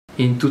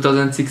In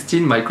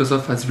 2016,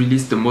 Microsoft has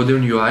released the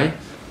Modern UI,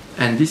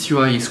 and this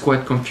UI is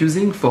quite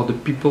confusing for the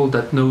people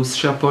that knows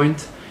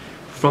SharePoint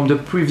from the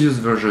previous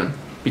version,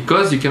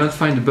 because you cannot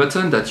find the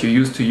button that you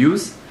used to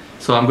use.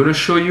 So I'm going to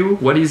show you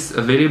what is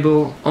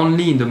available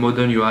only in the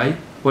Modern UI,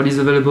 what is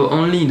available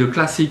only in the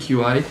Classic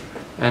UI,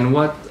 and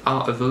what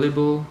are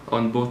available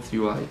on both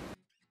UI.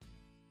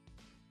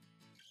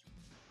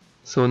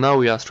 So now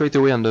we are straight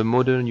away on the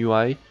Modern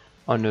UI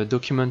on a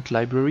document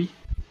library.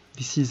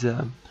 This is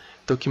a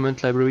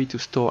document library to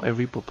store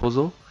every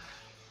proposal.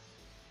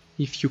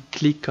 If you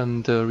click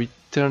on the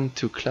return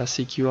to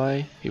Classic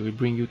UI, it will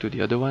bring you to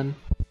the other one,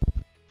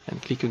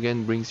 and click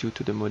again brings you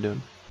to the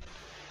Modern.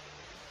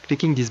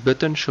 Clicking this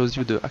button shows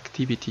you the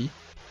activity.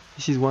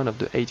 This is one of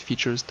the 8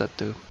 features that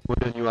the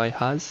Modern UI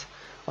has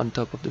on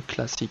top of the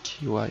Classic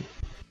UI.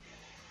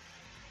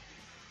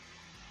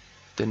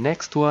 The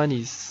next one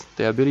is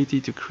the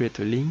ability to create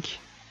a link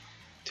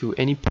to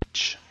any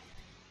page.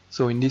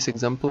 So in this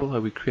example, I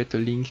will create a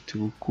link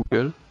to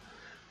Google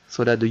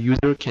so that the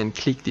user can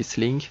click this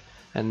link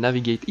and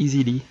navigate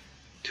easily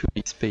to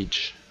this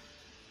page.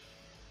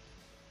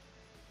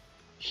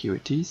 Here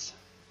it is.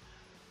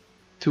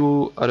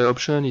 Two other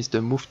options is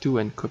the move to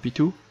and copy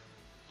to.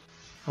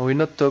 I will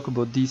not talk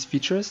about these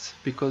features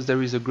because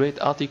there is a great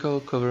article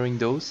covering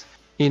those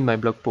in my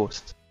blog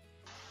post.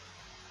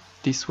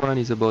 This one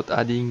is about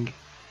adding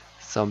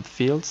some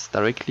fields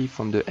directly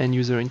from the end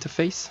user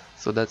interface,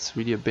 so that's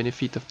really a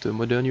benefit of the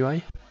Modern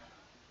UI.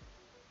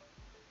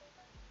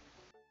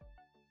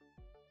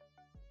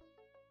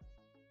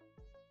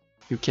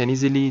 You can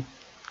easily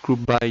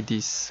group by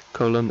this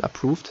column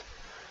approved,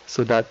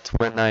 so that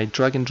when I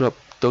drag and drop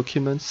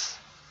documents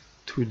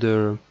to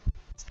the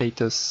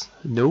status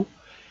no,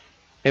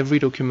 every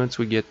document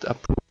will get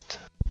approved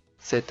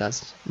set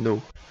as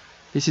no.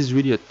 This is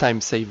really a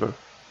time saver.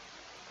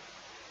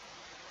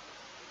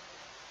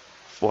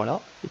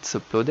 Voila, it's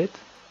uploaded.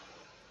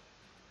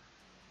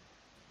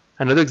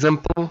 Another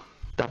example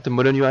that the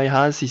Modern UI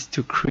has is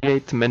to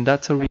create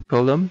mandatory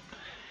column.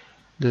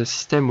 The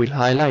system will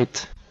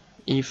highlight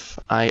if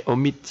I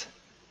omit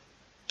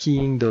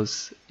keying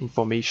those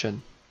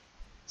information.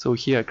 So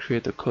here I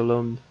create a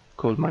column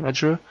called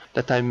manager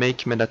that I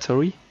make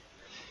mandatory.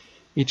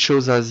 It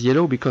shows as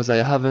yellow because I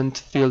haven't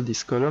filled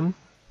this column.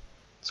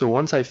 So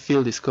once I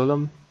fill this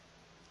column,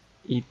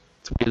 it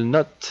will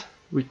not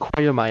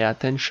require my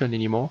attention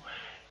anymore.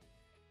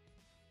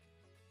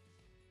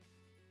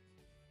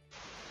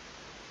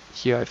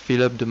 Here I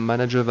fill up the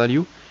manager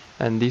value,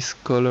 and this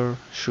color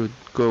should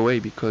go away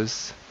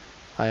because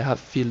I have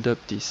filled up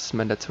this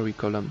mandatory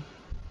column.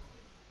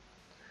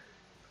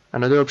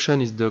 Another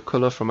option is the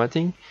color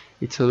formatting.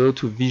 It's allowed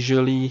to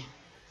visually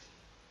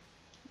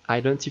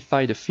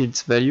identify the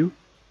field's value,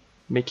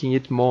 making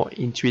it more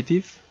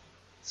intuitive.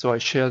 So I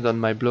shared on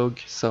my blog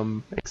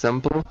some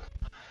example.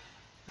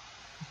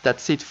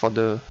 That's it for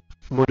the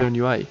Modern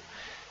UI.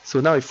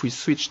 So now if we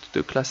switch to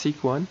the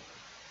Classic one,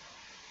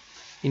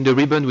 in the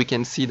ribbon we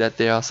can see that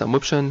there are some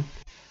options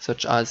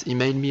such as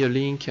email me a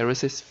link,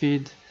 RSS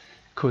feed,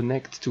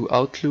 connect to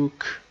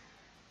Outlook,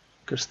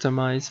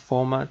 customize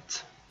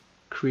format,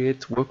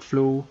 create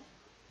workflow,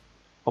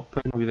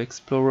 open with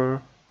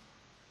Explorer.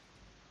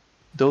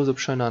 Those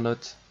options are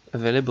not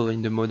available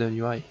in the Modern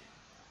UI.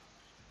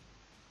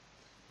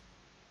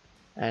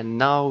 And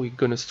now we're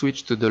going to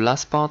switch to the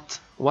last part.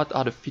 What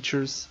are the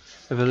features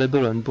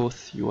available on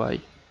both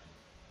UI?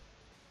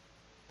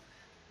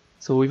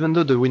 So even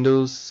though the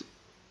Windows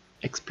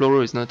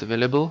Explorer is not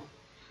available,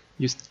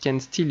 you can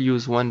still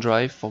use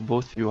OneDrive for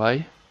both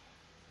UI.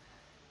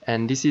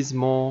 And this is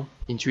more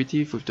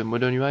intuitive with the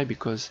Modern UI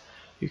because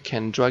you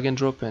can drag and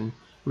drop and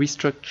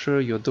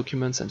restructure your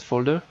documents and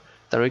folder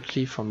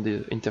directly from the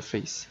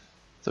interface.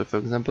 So for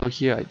example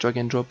here I drag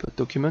and drop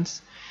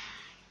documents,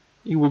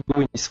 it will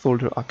go in this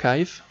folder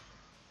archive.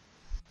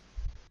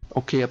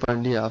 Okay,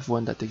 apparently I have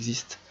one that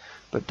exists,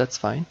 but that's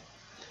fine.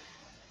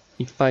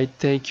 If I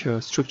take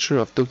a structure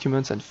of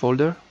documents and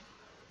folder,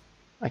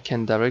 I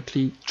can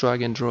directly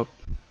drag and drop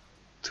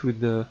to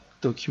the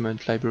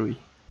document library.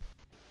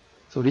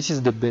 So this is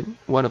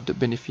one of the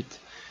benefits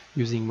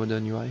using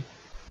Modern UI.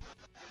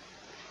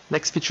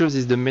 Next features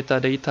is the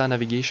metadata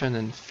navigation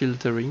and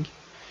filtering.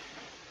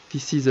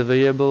 This is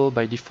available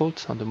by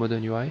default on the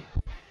Modern UI,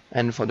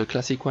 and for the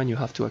Classic one you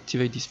have to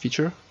activate this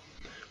feature.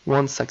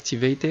 Once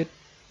activated,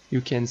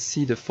 you can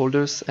see the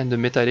folders and the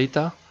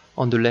metadata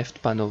on the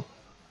left panel.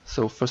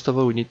 So first of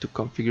all we need to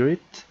configure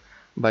it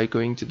by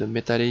going to the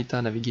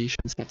metadata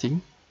navigation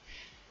setting.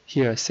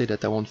 Here I say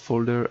that I want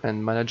folder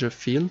and manager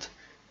field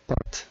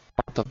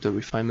part of the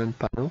refinement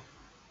panel.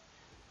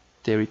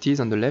 There it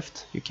is on the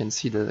left. You can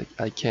see that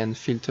I can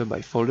filter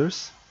by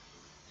folders.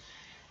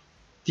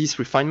 This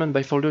refinement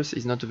by folders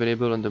is not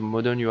available on the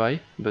Modern UI,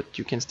 but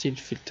you can still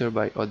filter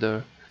by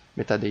other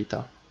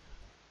metadata.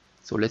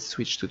 So let's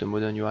switch to the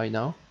Modern UI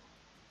now.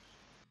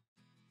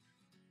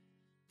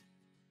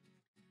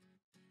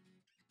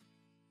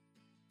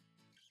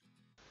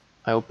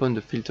 I open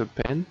the filter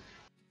pane,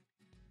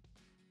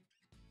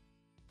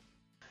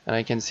 and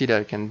I can see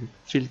that I can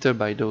filter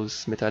by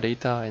those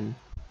metadata and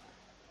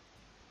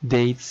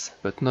dates,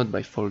 but not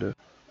by folder,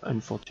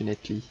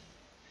 unfortunately.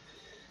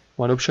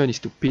 One option is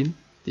to pin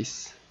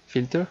this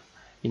filter.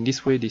 In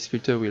this way, this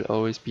filter will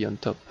always be on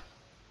top.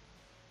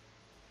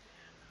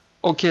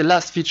 Okay,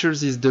 last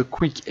features is the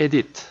quick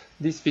edit.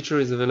 This feature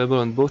is available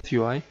on both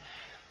UI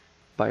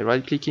by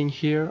right-clicking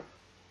here,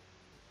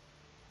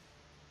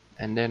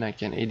 and then I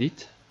can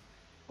edit.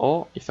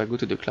 Or if I go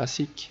to the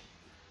classic,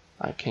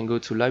 I can go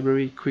to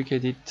library, quick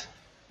edit,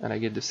 and I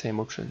get the same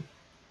option.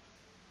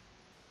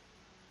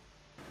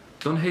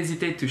 Don't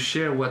hesitate to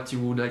share what you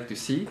would like to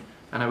see,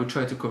 and I will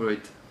try to cover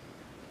it.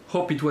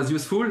 Hope it was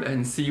useful,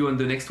 and see you on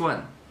the next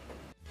one.